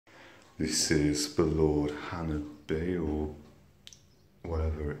This is the Lord Hannaby, or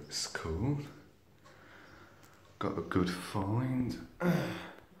whatever it's called. Got a good find.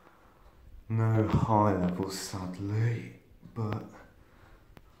 No high level, sadly, but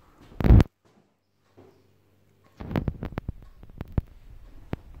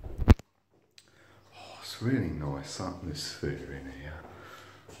it's really nice atmosphere in here.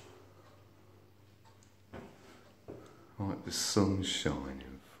 Like the sun shining through.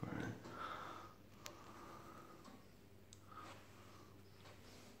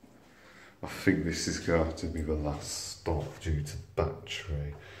 I think this is going to be the last stop due to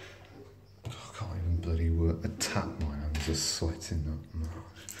battery. I can't even bloody work the tap, my hands are sweating that much.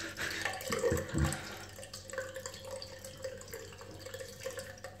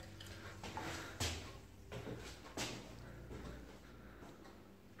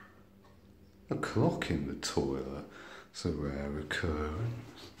 A clock in the toilet, it's a rare occurrence.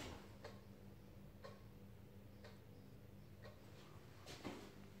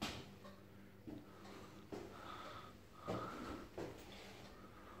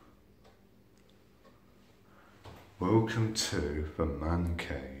 Welcome to the man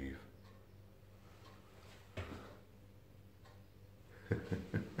cave. I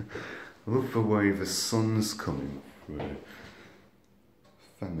love the way the sun's coming through.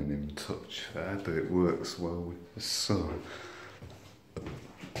 Feminine touch there, but it works well with the sun.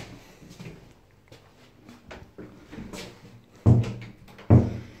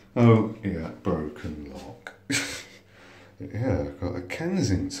 Oh yeah, broken lock. Yeah, got a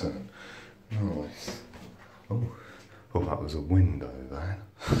Kensington. Nice. Oh, that was a window then.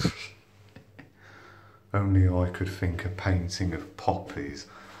 Only I could think a painting of poppies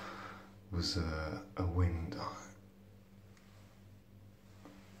was a window.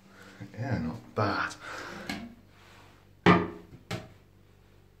 Yeah, not bad.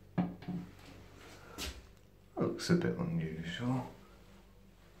 Looks a bit unusual.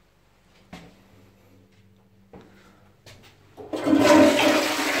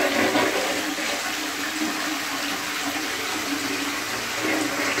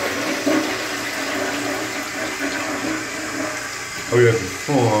 Oh yeah,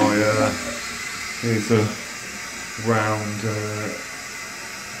 before here's a round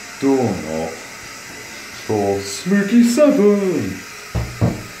door knob for Spooky 7.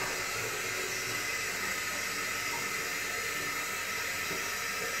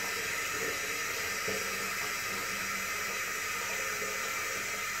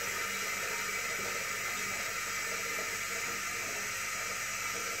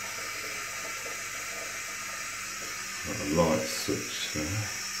 Got a light switch there.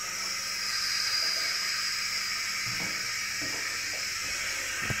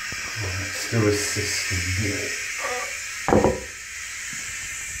 Still assisting here.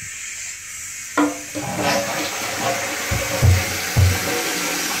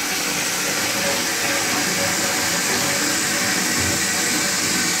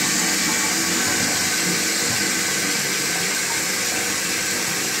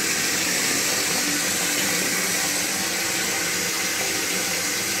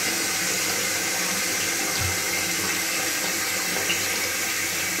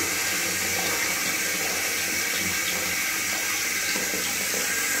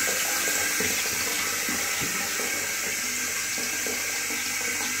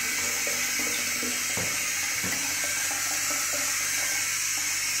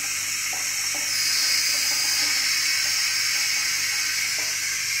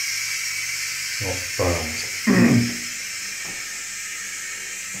 Not bad.